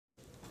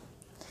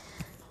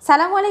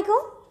সালামু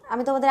আলাইকুম,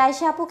 আমি তোমাদের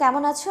আয়েশা আপু।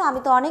 কেমন আছো? আমি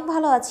তো অনেক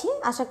ভালো আছি,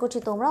 আশা করছি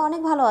তোমরা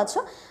অনেক ভালো আছো।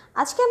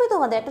 আজকে আমি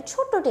তোমাদের একটা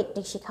ছোট্ট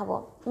টেকনিক শেখাবো।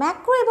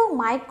 ম্যাক্রো এবং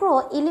মাইক্রো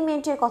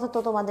এলিমেন্টের কথা তো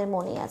তোমাদের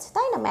মনেই আছে,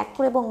 তাই না?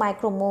 ম্যাক্রো এবং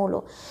মাইক্রো মৌল,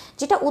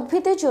 যেটা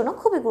উদ্ভিদের জন্য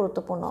খুবই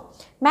গুরুত্বপূর্ণ।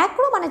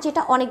 ম্যাক্রো মানে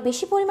যেটা অনেক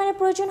বেশি পরিমাণে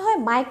প্রয়োজন হয়,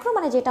 মাইক্রো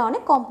মানে যেটা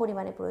অনেক কম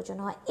পরিমাণে প্রয়োজন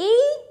হয়।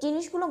 এই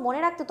জিনিসগুলো মনে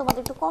রাখতে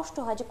তোমাদের একটু কষ্ট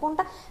হয় যে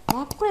কোনটা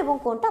ম্যাক্রো এবং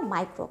কোনটা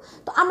মাইক্রো।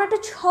 তো আমরা একটা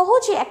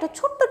সহজে একটা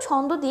ছোট্ট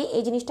ছন্দ দিয়ে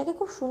এই জিনিসটাকে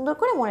খুব সুন্দর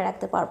করে মনে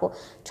রাখতে পারবো।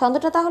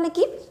 ছন্দটা তাহলে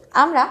কি?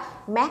 আমরা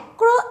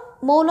ম্যাক্রো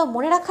মৌল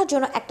মনে রাখার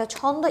জন্য একটা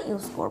ছন্দ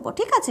ইউজ করব,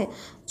 ঠিক আছে?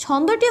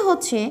 ছন্দটি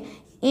হচ্ছে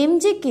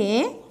এমজেকে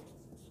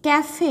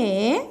ক্যাফে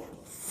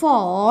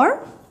ফর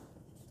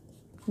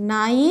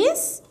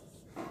নাইস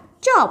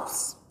চপস।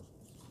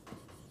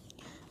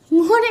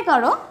 মনে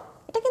করো,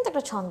 এটা কিন্তু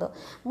একটা ছন্দ।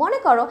 মনে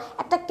করো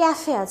একটা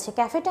ক্যাফে আছে,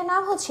 ক্যাফেটার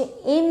নাম হচ্ছে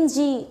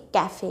এমজি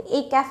ক্যাফে।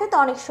 এই ক্যাফেতে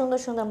অনেক সুন্দর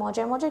সুন্দর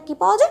মজার মজার কি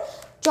পাওয়া যায়?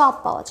 চপ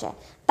পাওয়া যায়।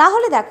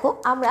 তাহলে দেখো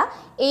আমরা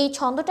এই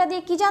ছন্দটা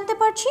দিয়ে কি জানতে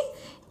পারছি?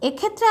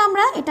 এক্ষেত্রে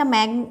আমরা এটা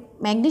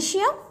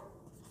ম্যাগনেসিয়াম,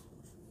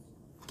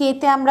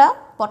 কেতে আমরা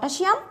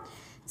পটাশিয়াম,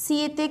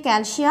 সিএতে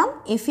ক্যালসিয়াম,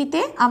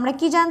 এফিতে আমরা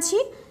কি জানছি?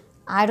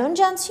 আয়রন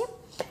জানছি,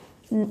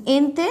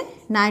 এনতে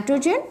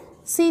নাইট্রোজেন,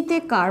 সিতে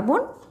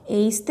কার্বন,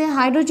 এইচতে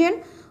হাইড্রোজেন,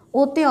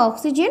 ওতে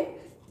অক্সিজেন,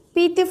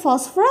 পিতে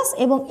ফসফরাস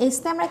এবং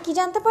এসতে আমরা কি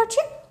জানতে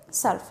পারছি?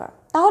 সালফার।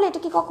 তাহলে এটা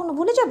কি কখনো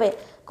ভুলে যাবে?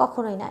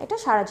 কখনোই না, এটা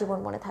সারা জীবন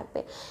মনে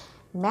থাকবে।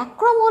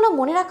 ম্যাক্রোমৌল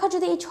মনে রাখার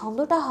যদি এই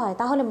ছন্দটা হয়,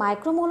 তাহলে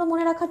মাইক্রোমৌল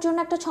মনে রাখার জন্য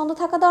একটা ছন্দ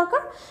থাকা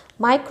দরকার।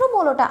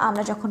 মাইক্রোমৌলটা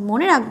আমরা যখন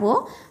মনে রাখবো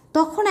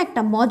তখন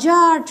একটা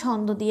মজার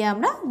ছন্দ দিয়ে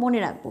আমরা মনে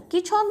রাখবো। কি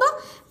ছন্দ?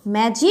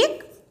 Magic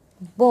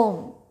bomb.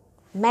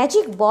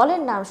 ম্যাজিক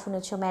বলের নাম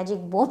শুনেছো, ম্যাজিক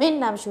বোমের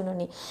নাম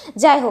শুনুনি।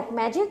 যাই হোক,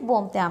 ম্যাজিক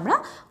বোমতে আমরা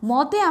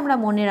মতে আমরা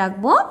মনে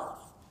রাখবো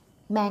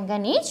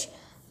ম্যাঙ্গানিজ,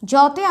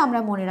 জতে আমরা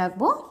মনে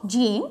রাখবো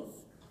জিঙ্ক,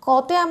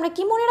 কতে আমরা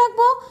কি মনে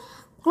রাখবো?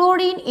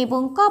 ক্লোরিন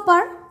এবং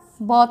কপার,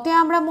 বতে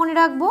আমরা মনে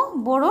রাখবো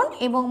বোরন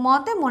এবং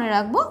মতে মনে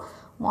রাখবো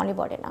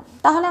মলিবডেনাম।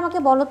 তাহলে আমাকে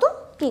বলো তো,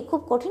 কি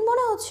খুব কঠিন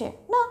মনে হচ্ছে?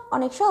 না,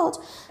 অনেক সহজ।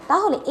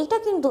 তাহলে এটা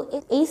কিন্তু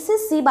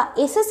এইচএসসি বা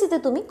এসএসসিতে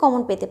তুমি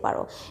কমন পেতে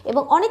পারো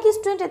এবং অনেক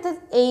স্টুডেন্ট এতে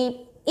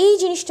এই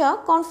জিনিসটা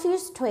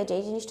কনফিউজড হয়ে যায়,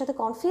 এই জিনিসটাতে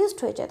কনফিউজড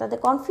হয়ে যায়, তাদের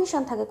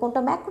কনফিউশন থাকে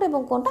কোনটা ম্যাক্রো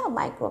এবং কোনটা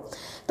মাইক্রো।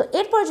 তো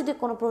এরপরে যদি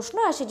কোনো প্রশ্ন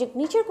আসে যে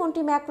নিচের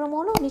কোনটি ম্যাক্রো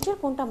মৌল, নিচের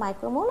কোনটা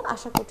মাইক্রো মৌল,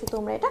 আশা করছি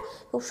তোমরা এটা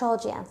খুব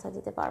সহজেই অ্যান্সার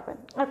দিতে পারবেন,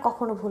 আর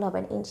কখনো ভুল হবে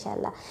না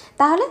ইনশাআল্লাহ।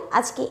 তাহলে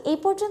আজকে এই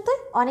পর্যন্তই।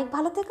 অনেক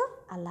ভালো থেকো।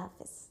 আল্লাহ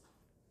হাফেজ।